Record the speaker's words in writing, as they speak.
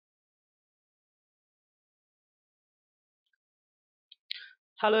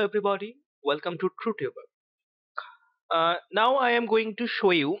Hello everybody, welcome to TrueTuber. Now I am going to show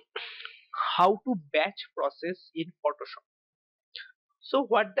you how to batch process in Photoshop. So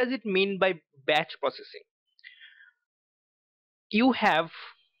what does it mean by batch processing? You have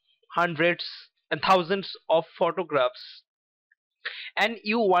hundreds and thousands of photographs and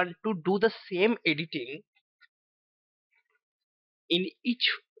you want to do the same editing in each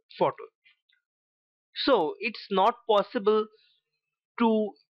photo. So it's not possible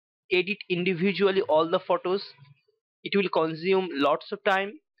to edit individually all the photos. It will consume lots of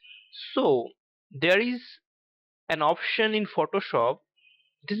time. So there is an option in Photoshop.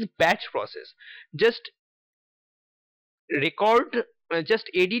 This is batch process. Just record, just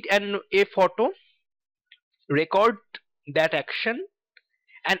edit a photo, record that action,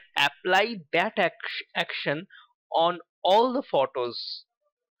 and apply that action on all the photos.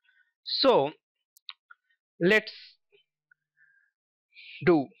 So let's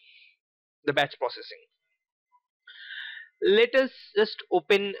do the batch processing. Let us just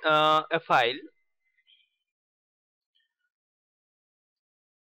open a file.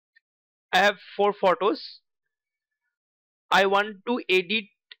 I have 4 photos. I want to edit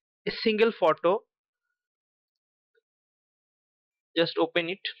a single photo. Just open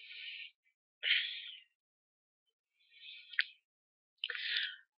it.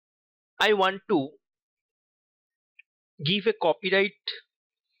 I want to give a copyright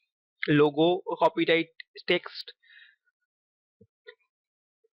logo, copyright text,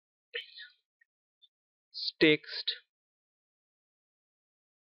 text.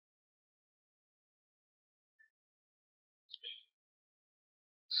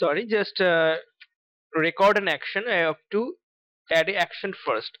 Sorry, just record an action. I have to add a action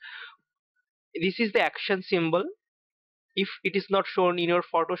first. This is the action symbol. If it is not shown in your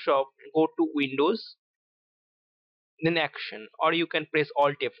Photoshop, go to Windows, then action, or you can press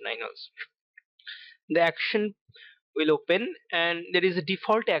Alt F9 also. The action will open, and there is a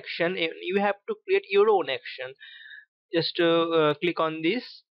default action. And you have to create your own action. Just click on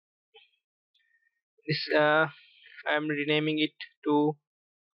this. This I am renaming it to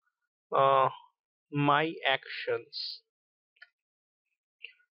uh, my actions.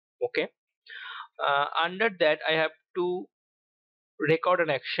 Okay. Under that, I have to record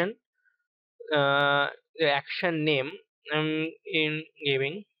an action. The action name I'm in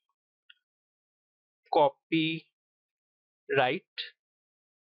giving copyright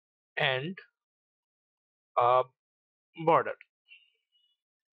and border.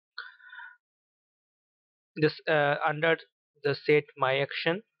 This under the set my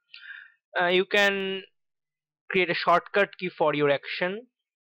action, you can create a shortcut key for your action.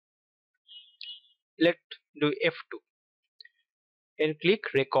 Let's do F2 and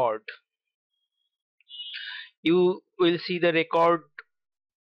click record. You will see the record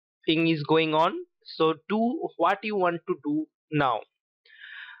thing is going on. So do what you want to do now.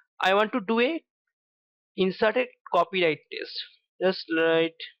 I want to do a insert a copyright test. Just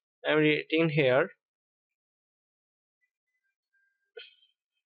write, I'm writing here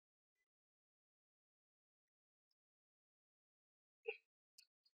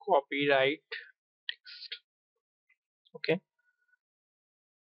copyright text. Okay.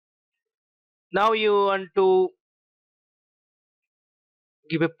 Now you want to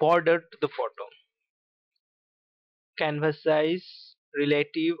give a border to the photo. Canvas size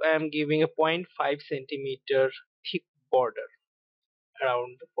relative, I am giving a 0.5 centimeter thick border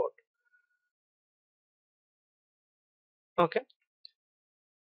around the photo. Okay.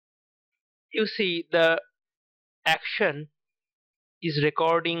 You see the action is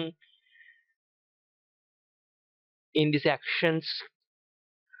recording in these actions.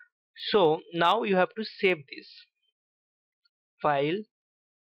 So now you have to save this file,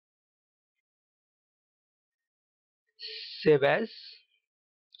 save as.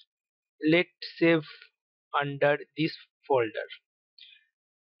 Let's save under this folder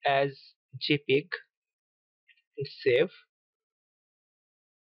as JPEG and save.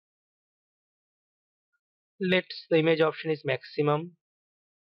 Let's the image option is maximum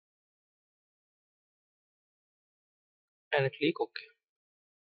and click OK.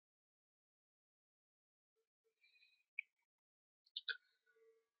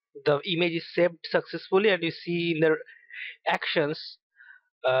 The image is saved successfully, and you see in the actions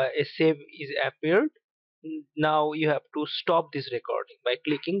a save is appeared. Now you have to stop this recording by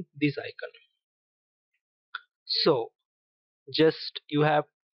clicking this icon. So just you have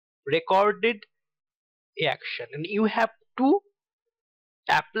recorded a action and you have to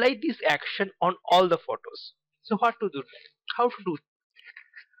apply this action on all the photos. So what to do? How to do?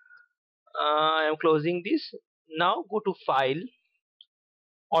 I am closing this. Now go to file,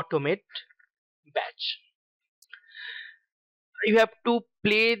 automate batch. You have to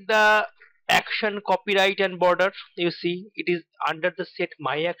play the action copyright and border. You see it is under the set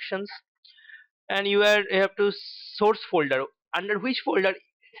my actions, and you have to source folder, under which folder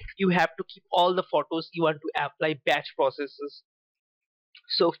you have to keep all the photos you want to apply batch processes.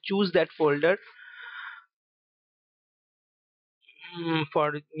 So choose that folder.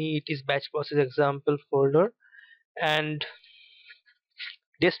 For me it is batch process example folder, and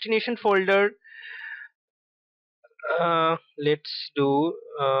destination folder, let's do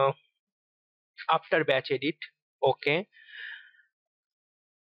after batch edit. Okay,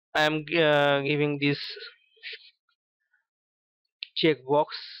 I am giving this checkbox.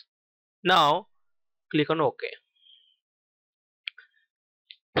 Now click on OK.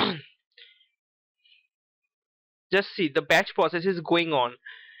 Just see the batch process is going on,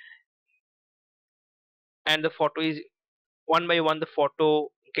 and the photo is one by one, the photo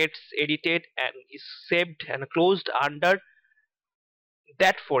gets edited and is saved and closed under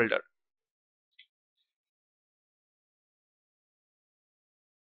that folder.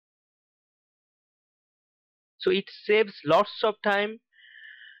 So it saves lots of time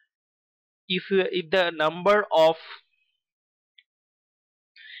if the number of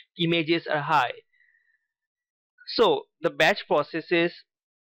images are high. So the batch processes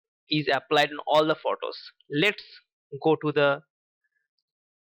is applied on all the photos. Let's go to the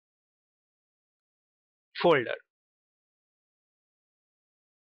folder.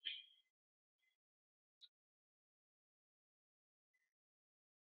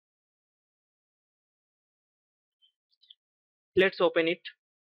 Let's open it.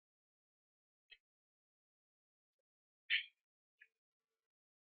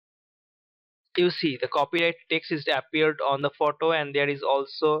 You see the copyright text is appeared on the photo, and there is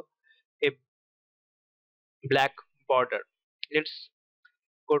also a black border. Let's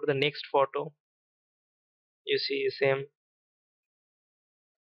go to the next photo. You see same.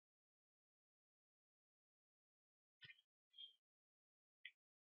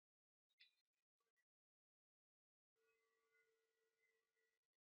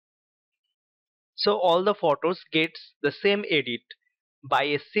 So all the photos gets the same edit by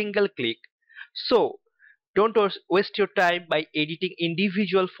a single click. So don't waste your time by editing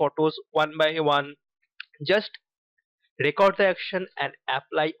individual photos one by one. Just record the action and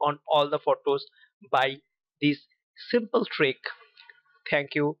apply on all the photos by this simple trick.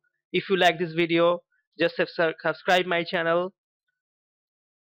 Thank you. If you like this video, just subscribe my channel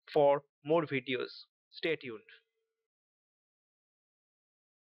for more videos. Stay tuned.